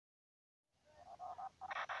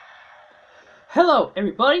Hello,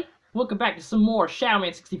 everybody! Welcome back to some more Shadow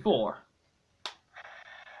 64.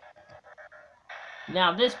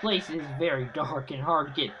 Now, this place is very dark and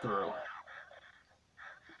hard to get through.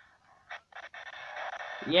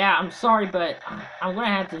 Yeah, I'm sorry, but I'm gonna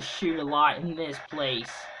have to shoot a lot in this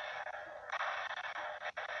place.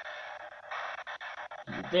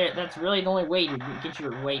 That's really the only way to get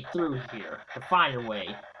your way through here, to find your way.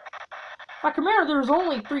 If I can remember, there's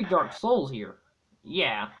only 3 Dark Souls here.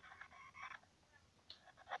 Yeah.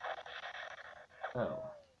 Oh,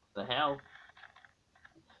 the hell?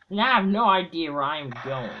 Now I have no idea where I'm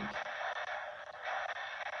going.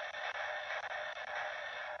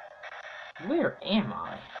 Where am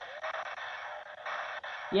I?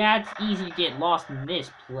 Yeah, it's easy to get lost in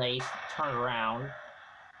this place. Turn around.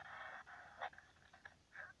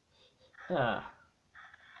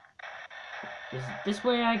 Is it this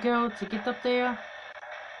way I go to get up there?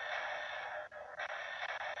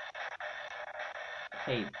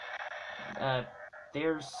 Hey,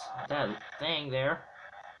 there's that thing there.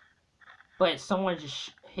 But someone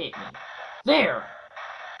just hit me. There!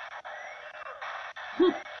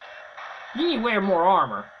 You need to wear more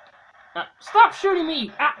armor. Stop shooting me!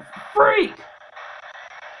 Freak!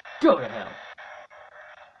 Go to hell.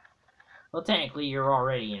 Well, technically, you're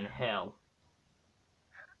already in hell.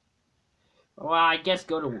 Well, I guess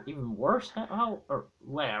go to even worse hell, or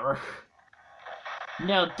whatever.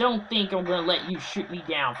 No, don't think I'm gonna let you shoot me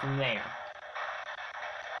down from there.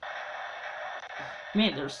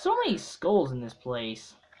 Man, there's so many skulls in this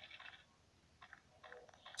place.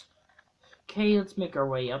 Okay, let's make our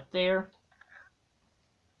way up there.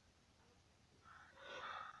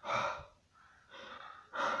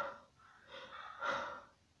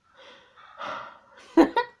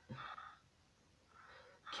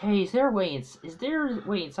 Okay, is there a way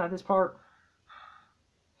inside this part?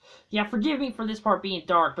 Yeah, forgive me for this part being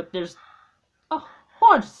dark, but there's... Oh,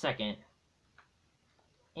 hold on just a second.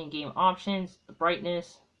 In-game options, the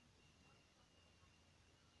brightness.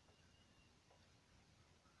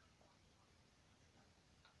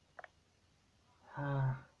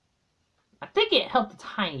 I think it helped a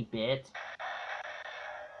tiny bit.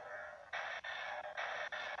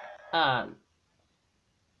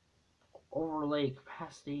 Overlay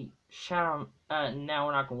capacity, shadow. Now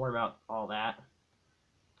we're not gonna worry about all that.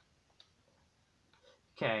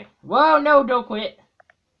 Okay. Whoa, no, don't quit.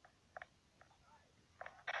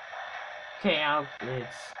 Okay, now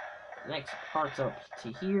it's next part's up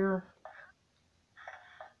to here.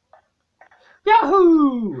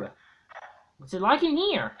 Yahoo! What's it like in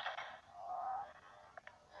here?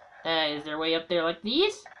 Is there a way up there like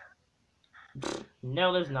these?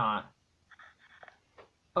 No, there's not.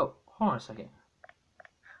 Oh, hold on a second.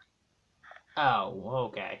 Oh,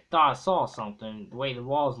 okay. Thought I saw something. The way the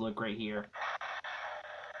walls look right here.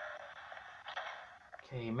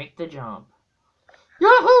 Okay, make the jump.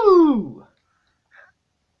 Yahoo!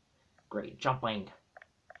 Great, jumping.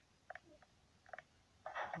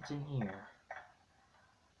 What's in here?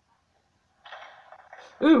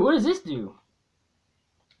 Ooh, what does this do?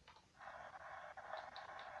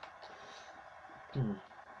 Dude!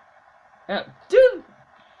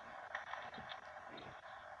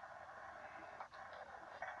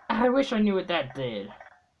 I wish I knew what that did.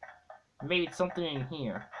 Maybe it's something in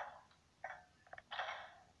here.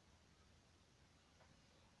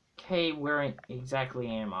 Okay, where exactly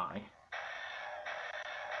am I?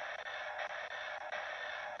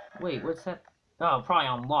 Wait, what's that? Oh, probably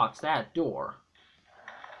unlocks that door.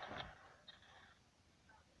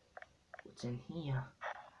 What's in here?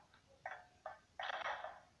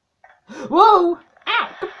 Whoa!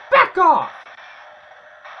 Ow! Back off!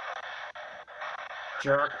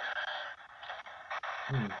 Jerk.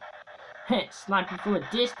 Snipe you from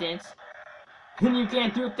a distance, and you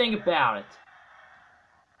can't do a thing about it.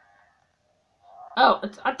 Oh,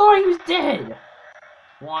 I thought he was dead!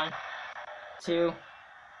 1, 2...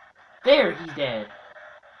 There, he's dead.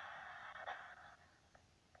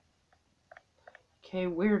 Okay,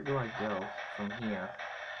 where do I go from here?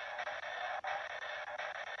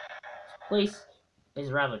 This place is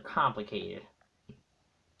rather complicated.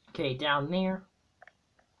 Okay, down there.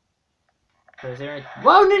 Is there any...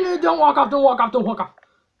 Whoa, no, don't walk off, don't walk off, don't walk off.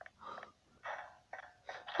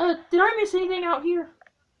 Did I miss anything out here?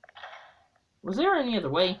 Was there any other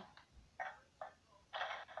way?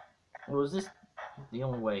 Or was this the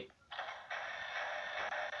only way?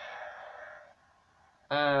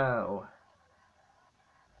 Oh.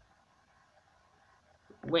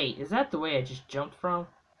 Wait, is that the way I just jumped from?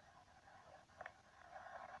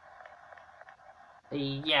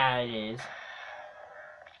 Yeah, it is.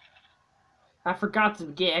 I forgot to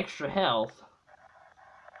get extra health.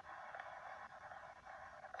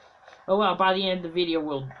 Oh well, by the end of the video,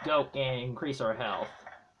 we'll go and increase our health.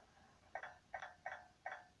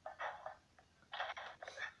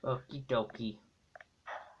 Okie dokie.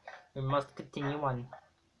 We must continue on.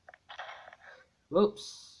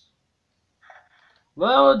 Whoops.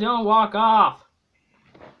 Whoa, don't walk off!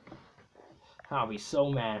 I'll be so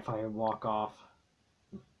mad if I walk off.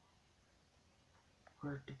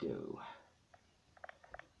 Where to go?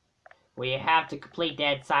 Well, you have to complete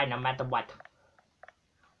that side no matter what.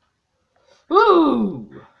 Ooh!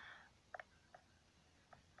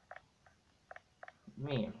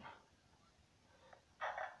 Man.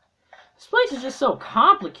 This place is just so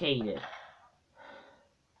complicated.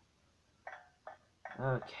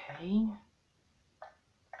 Okay.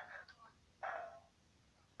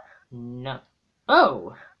 No.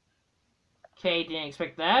 Oh! Okay, didn't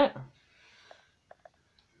expect that.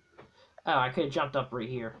 Oh, I could have jumped up right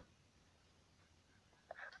here.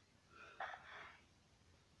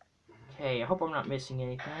 Okay, I hope I'm not missing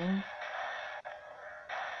anything.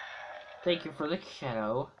 Thank you for the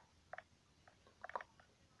shadow.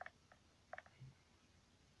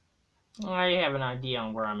 I have an idea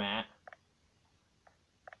on where I'm at.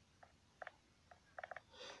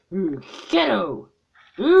 Ooh, kiddo!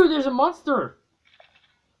 Ooh, there's a monster!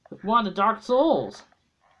 With one of the Dark Souls.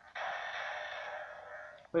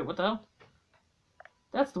 Wait, what the hell?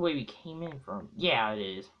 That's the way we came in from. Yeah, it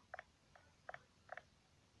is.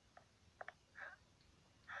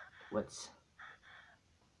 What's...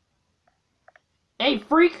 Hey,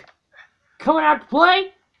 freak! Coming out to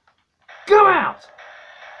play? Come out!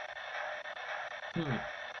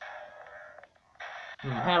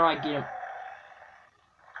 How do I get him?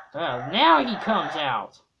 Oh, now he comes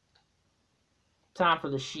out. Time for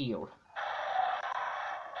the shield.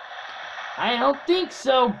 I don't think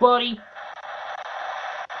so, buddy.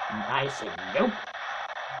 I say nope.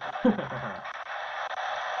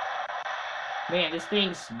 Man, this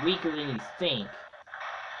thing's weaker than you think.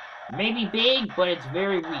 Maybe big, but it's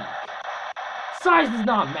very weak. Size does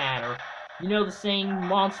not matter. You know the saying,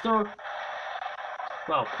 monster?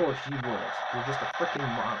 Well, of course you would. You're just a freaking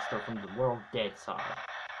monster from the world dead side.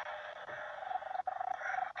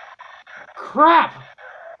 Crap!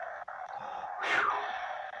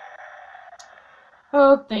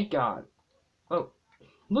 Oh, thank God. Oh,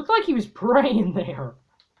 looked like he was praying there.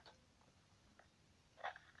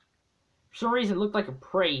 For some reason, it looked like a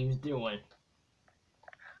pray he was doing.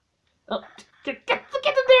 Oh, get the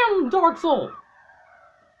damn Dark Soul!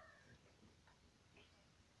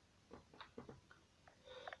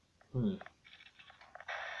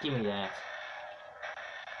 Give me that.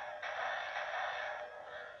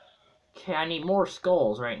 Okay, I need more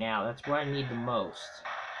skulls right now. That's what I need the most.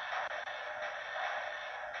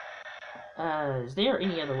 Is there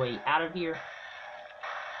any other way out of here?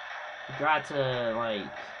 Got to, like...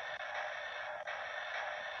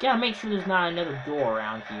 Gotta make sure there's not another door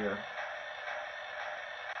around here.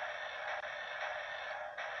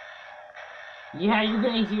 Yeah, you're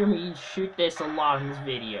gonna hear me shoot this a lot in this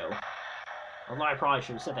video. Although I probably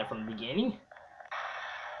should have said that from the beginning.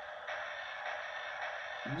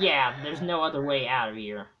 Yeah, there's no other way out of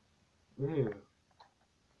here. Ew.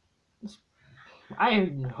 I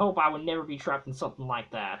hope I would never be trapped in something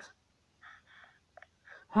like that.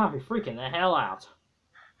 I'll be freaking the hell out.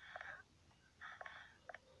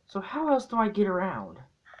 So how else do I get around?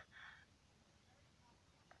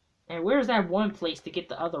 And where's that one place to get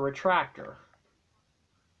the other retractor?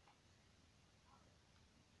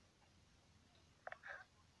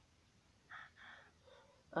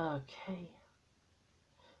 Okay.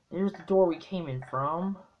 There's the door we came in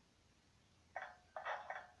from.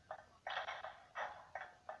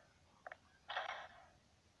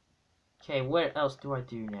 Okay, what else do I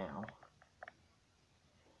do now?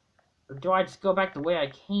 Or do I just go back the way I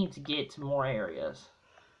came to get to more areas?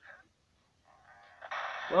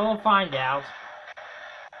 Well, we'll find out.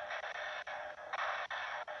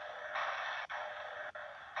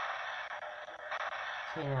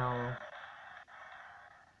 Okay, now...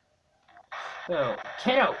 Oh,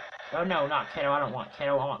 kiddo! Oh no, not kiddo, I don't want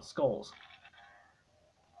kiddo, I want skulls.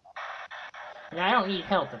 And I don't need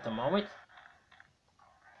help at the moment.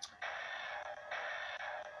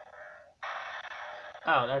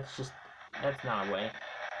 Oh, that's not a way.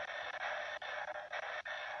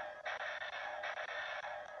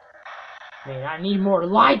 Man, I need more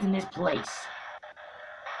light in this place.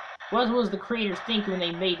 What was the creators thinking when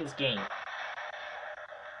they made this game?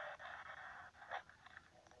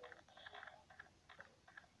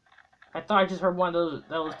 I thought I just heard one of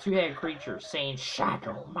those two-headed creatures saying,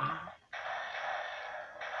 "Shadow mine."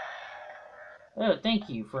 Oh, thank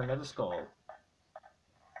you for another skull.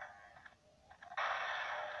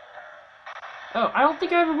 Oh, I don't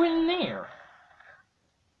think I ever went in there.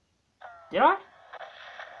 Did I?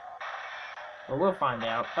 Well, we'll find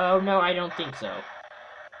out. Oh, no, I don't think so.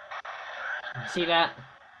 See that?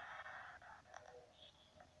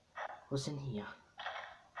 What's in here?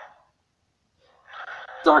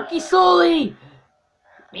 Darky Soully!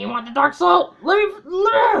 You want the Dark Soul? Let me...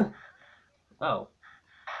 Oh.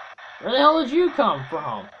 Where the hell did you come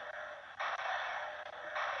from?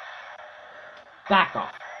 Back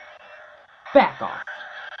off. Back off.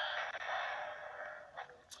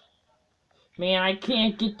 Man, I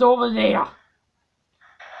can't get over there.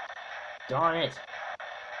 Darn it.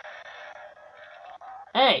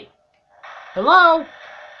 Hey. Hello?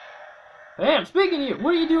 Hey, I'm speaking to you.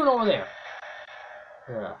 What are you doing over there?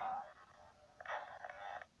 Ugh.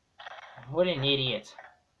 What an idiot.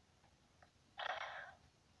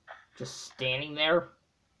 Just standing there.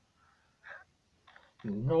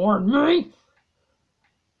 Ignoring me?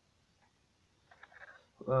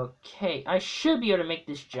 Okay, I should be able to make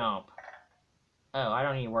this jump. Oh, I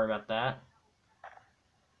don't need to worry about that.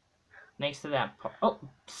 Thanks to that part. Oh,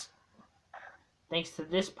 psst. Thanks to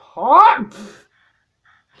this part.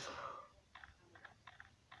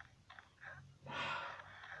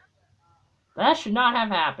 That should not have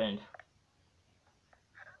happened.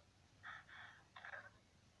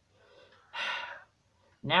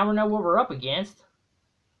 Now we know what we're up against.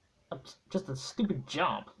 Just a stupid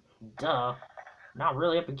jump. Duh. Not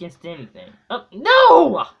really up against anything. Oh,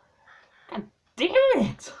 no! God damn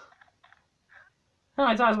it! How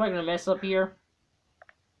many times am I going to mess up here?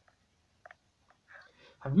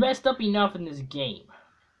 I've messed up enough in this game.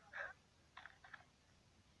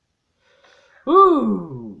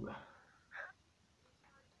 Ooh!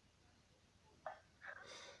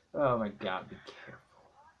 Oh my god, be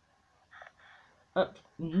careful.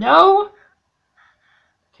 No!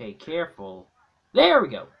 Okay, careful. There we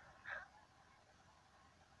go.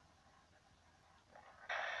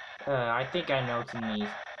 I think I know what's in these.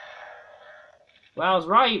 Well, I was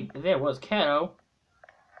right. There was Keto.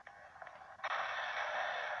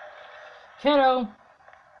 Keto!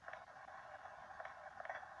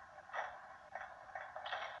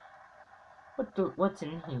 What's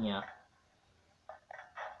in here?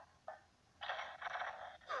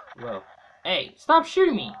 Whoa. Hey, stop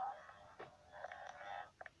shooting me!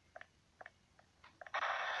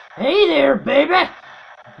 Hey there, baby!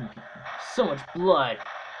 So much blood.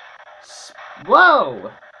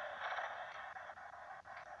 Whoa!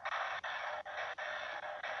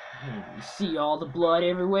 You see all the blood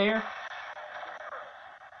everywhere?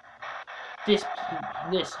 This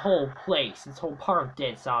whole place, this whole part of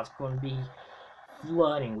Dead Cell is going to be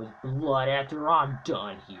flooding with blood after I'm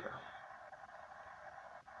done here.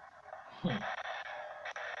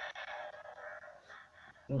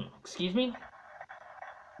 Excuse me?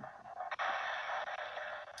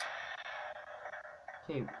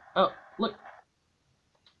 Okay, oh, look.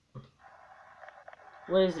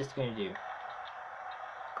 What is this going to do?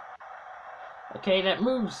 Okay, that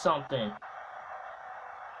moves something.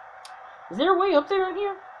 Is there a way up there in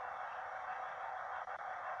here?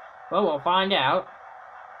 Well, we'll find out.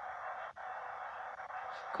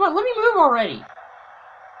 Come on, let me move already.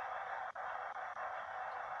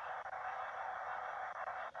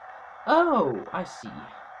 Oh, I see.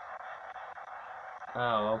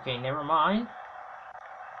 Oh, okay, never mind.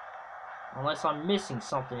 Unless I'm missing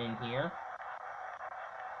something in here.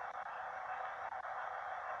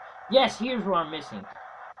 Yes, here's what I'm missing.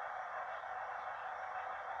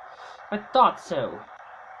 I thought so.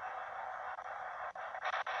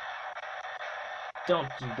 Don't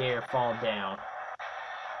you dare fall down.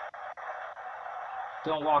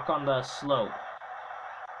 Don't walk on the slope.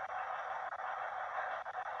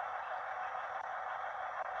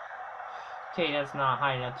 Okay, that's not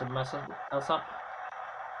high enough to mess us up.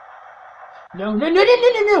 No, no, no, no, no,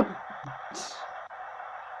 no, no!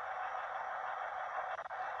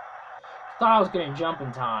 Thought I was gonna jump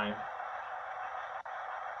in time.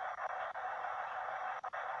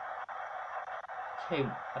 Okay,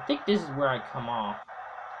 I think this is where I come off.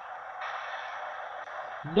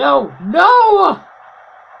 No! No!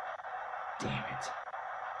 Damn it.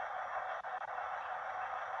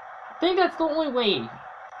 I think that's the only way.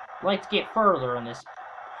 I'd like to get further in this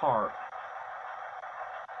part.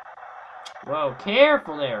 Whoa,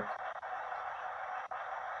 careful there.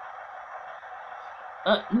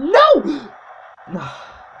 No!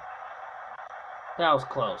 That was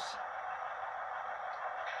close.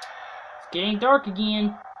 It's getting dark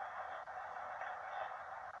again.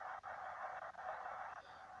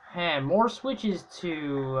 And more switches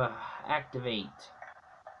to activate.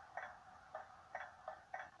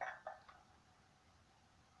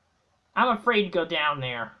 I'm afraid to go down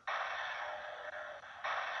there.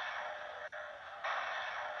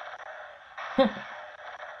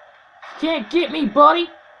 Can't get me, buddy!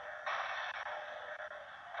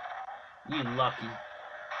 You lucky.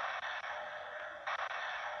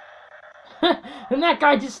 And that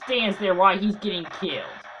guy just stands there while he's getting killed.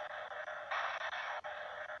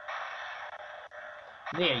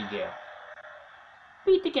 There you go.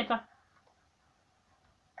 Be together.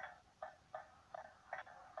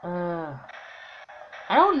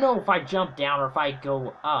 I don't know if I jump down or if I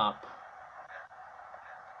go up.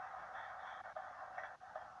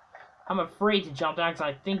 I'm afraid to jump down because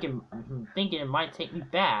I'm thinking it might take me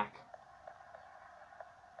back.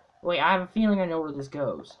 Wait, I have a feeling I know where this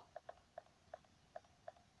goes.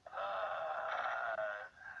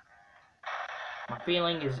 My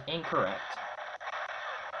feeling is incorrect.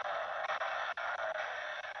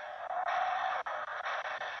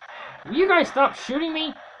 Will you guys stop shooting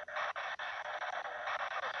me?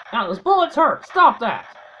 Now, those bullets hurt! Stop that!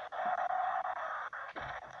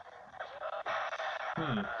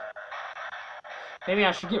 Maybe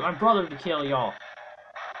I should get my brother to kill y'all.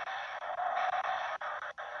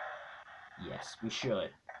 Yes, we should.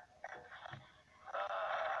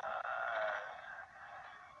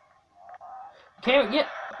 Okay, yeah,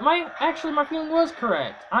 actually my feeling was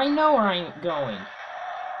correct. I know where I'm going.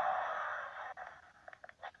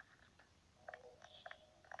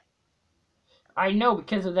 I know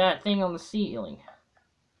because of that thing on the ceiling.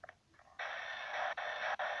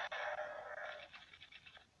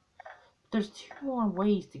 There's 2 more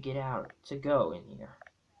ways to get out, to go in here.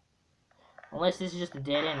 Unless this is just a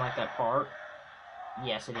dead end like that part.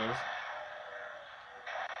 Yes, it is.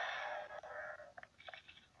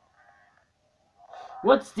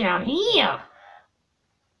 What's down here?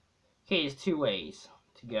 Okay, there's 2 ways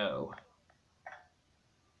to go.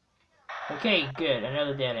 Okay, good.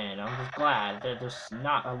 Another dead end. I'm just glad that there's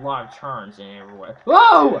not a lot of turns in everywhere.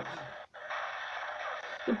 Whoa!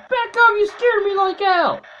 Back up! You scared me like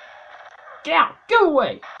hell! Get out! Go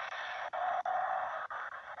away!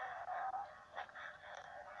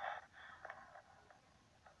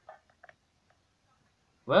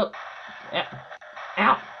 Well, yeah.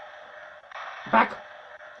 Out! Back!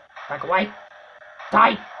 Back away!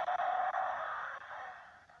 Die!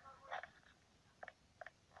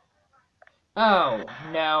 Oh,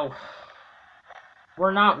 no.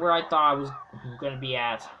 We're not where I thought I was going to be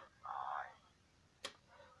at.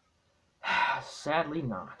 Sadly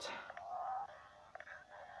not.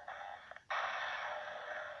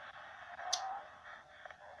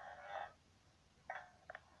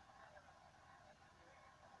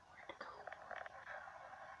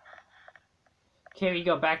 Okay, we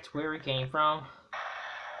go back to where we came from.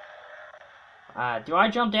 Do I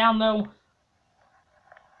jump down, though?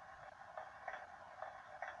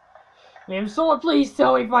 Man, someone please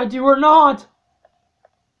tell me if I do or not!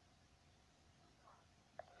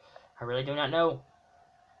 I really do not know.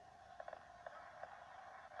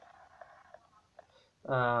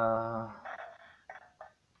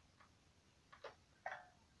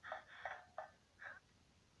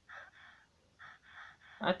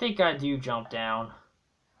 I think I do jump down.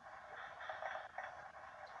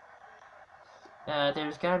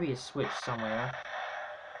 There's gotta be a switch somewhere.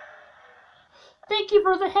 Thank you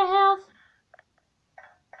for the health!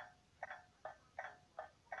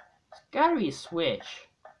 There's gotta be a switch.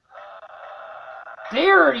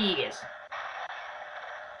 There it is!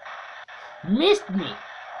 Missed me!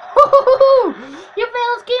 You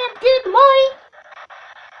fellas can't get money!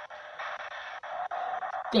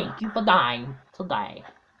 Thank you for dying today.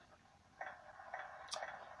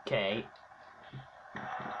 Okay.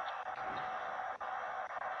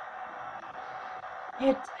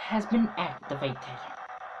 It has been activated.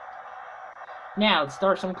 Now let's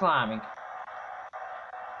start some climbing.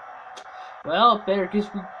 Well, I guess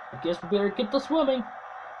we better get the swimming.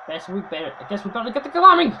 I guess we better get the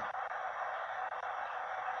climbing.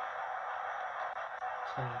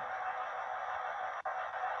 Okay.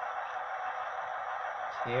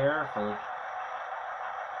 Carefully.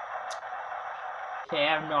 Okay,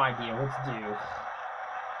 I have no idea what to do.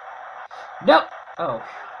 Nope! Oh,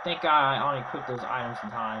 thank God I only equipped those items in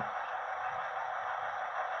time.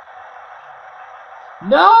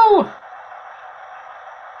 No!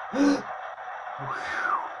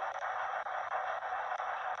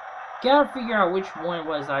 Gotta figure out which one it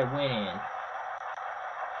was I went in.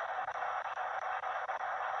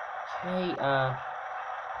 Okay,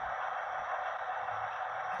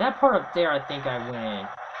 that part up there I think I went in.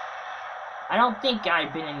 I don't think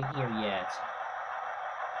I've been in here yet.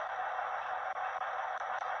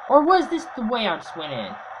 Or was this the way I just went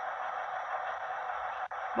in?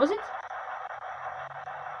 Was it?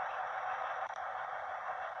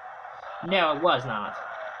 No, it was not.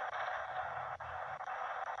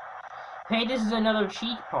 Hey, this is another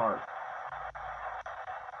cheat part.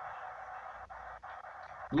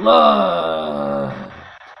 Look!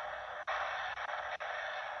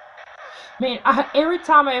 Man, every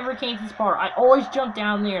time I ever came to this part, I always jump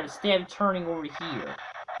down there instead of turning over here.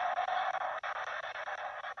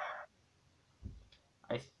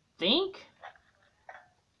 I think?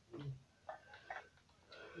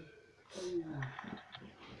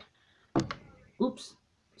 Oops.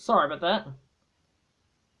 Sorry about that.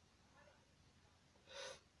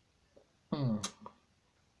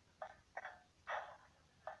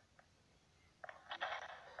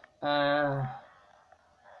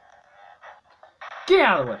 Get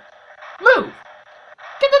out of the way. Move!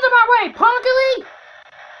 Get out of my way, Punkily!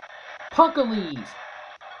 Punkilees!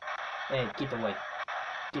 Hey, get away.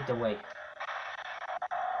 Get away.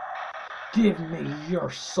 Give me your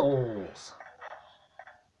souls.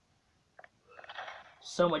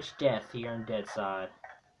 So much death here in Deadside.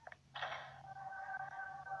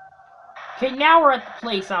 Okay, now we're at the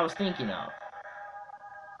place I was thinking of.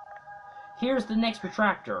 Here's the next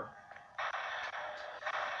retractor.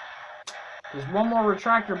 There's one more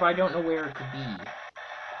retractor, but I don't know where it could be.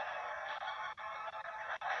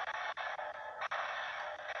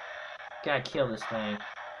 Gotta kill this thing.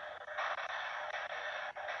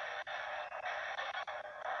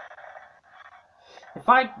 If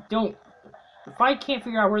I can't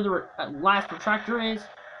figure out where the last retractor is,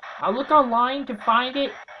 I'll look online to find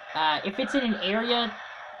it. If it's in an area,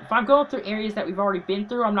 if I'm going through areas that we've already been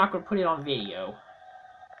through, I'm not going to put it on video.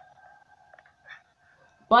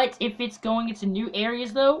 But if it's going into new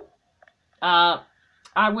areas, though, I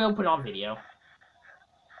will put it on video.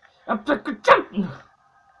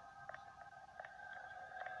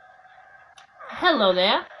 Hello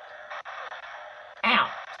there. Ow.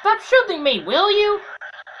 Stop shooting me, will you?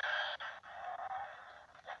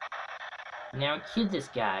 Now kill this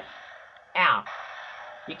guy. Ow.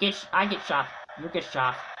 I get shot. You get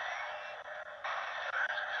shot.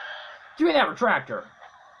 Give me that retractor.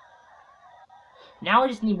 Now I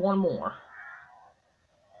just need one more.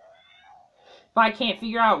 If I can't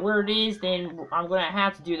figure out where it is, then I'm gonna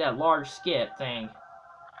have to do that large skip thing.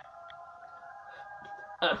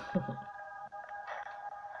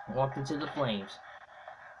 Walked into the flames.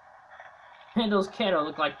 And those Keto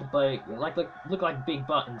look like look like big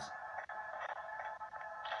buttons.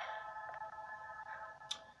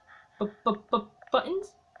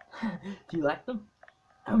 Buttons? Do you like them?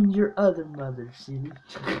 I'm your other mother, silly.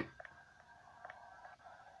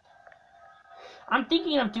 I'm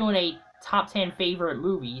thinking of doing a top 10 favorite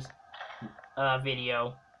movies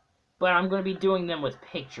video, but I'm going to be doing them with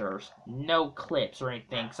pictures, no clips or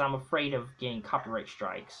anything, because I'm afraid of getting copyright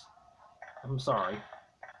strikes. I'm sorry.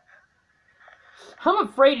 I'm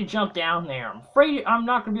afraid to jump down there. I'm afraid I'm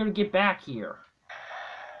not going to be able to get back here.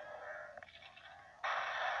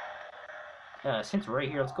 Since we're right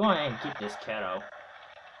here, let's go ahead and get this Keto.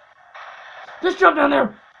 Just jump down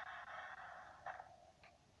there!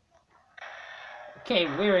 Okay,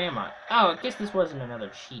 where am I? Oh, I guess this wasn't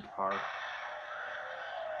another cheat part.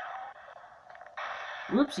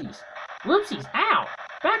 Whoopsies. Whoopsies! Ow!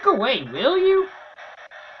 Back away, will you?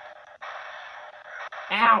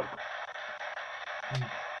 Ow!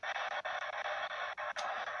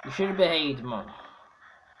 You should have behaved more.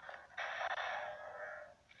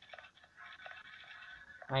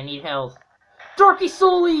 I need health. Darky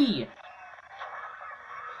Souli!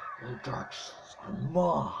 The Dark Souls are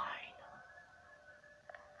mine.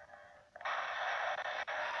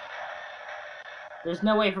 There's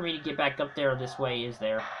no way for me to get back up there this way, is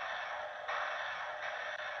there?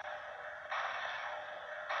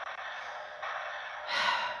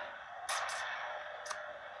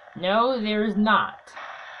 No, there is not.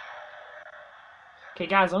 Okay,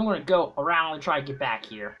 guys, I'm going to go around and try to get back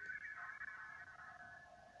here.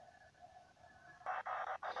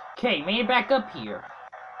 Okay, made it back up here.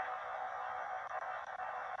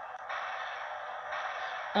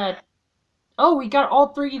 Oh, we got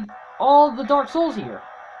all the Dark Souls here.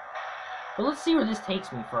 But let's see where this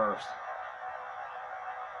takes me first.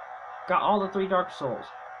 Got all the 3 Dark Souls.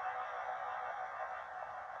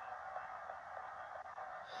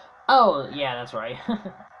 Oh, yeah, that's right.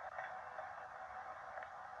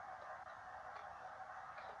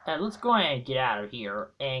 Let's go ahead and get out of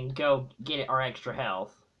here and go get our extra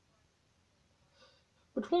health.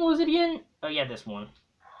 Which one was it again? Oh, yeah, this one.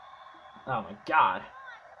 Oh, my God.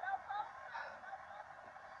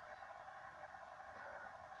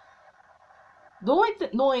 The only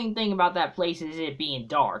annoying thing about that place is it being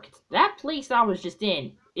dark. That place I was just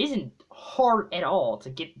in isn't hard at all to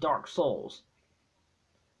get Dark Souls.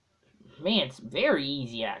 Man, it's very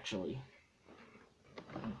easy, actually.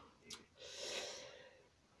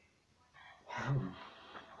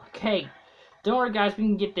 Okay. Don't worry, guys. We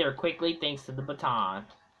can get there quickly thanks to the baton.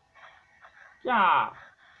 Yeah.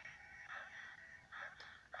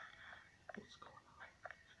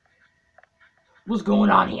 What's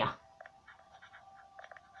going on here?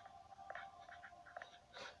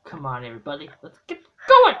 Come on, everybody. Let's get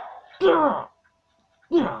going!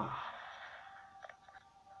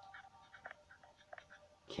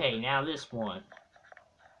 Okay, now this one.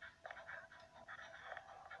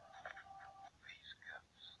 These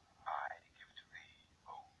gifts I give to thee,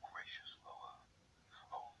 O gracious Loa,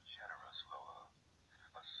 O generous Loa,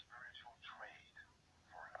 a spiritual trade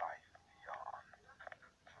for life beyond.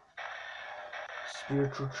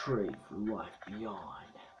 Spiritual trade for life beyond.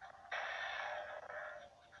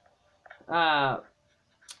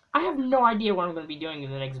 I have no idea what I'm going to be doing in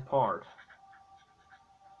the next part.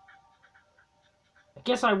 I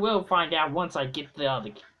guess I will find out once I get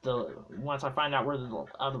once I find out where the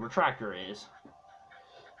other retractor is.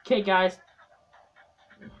 Okay, guys,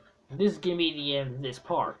 this is gonna be the end of this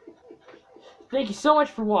part. Thank you so much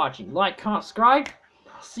for watching. Like, comment, subscribe.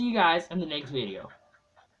 I'll see you guys in the next video.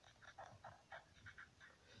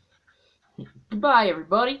 Goodbye,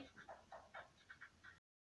 everybody.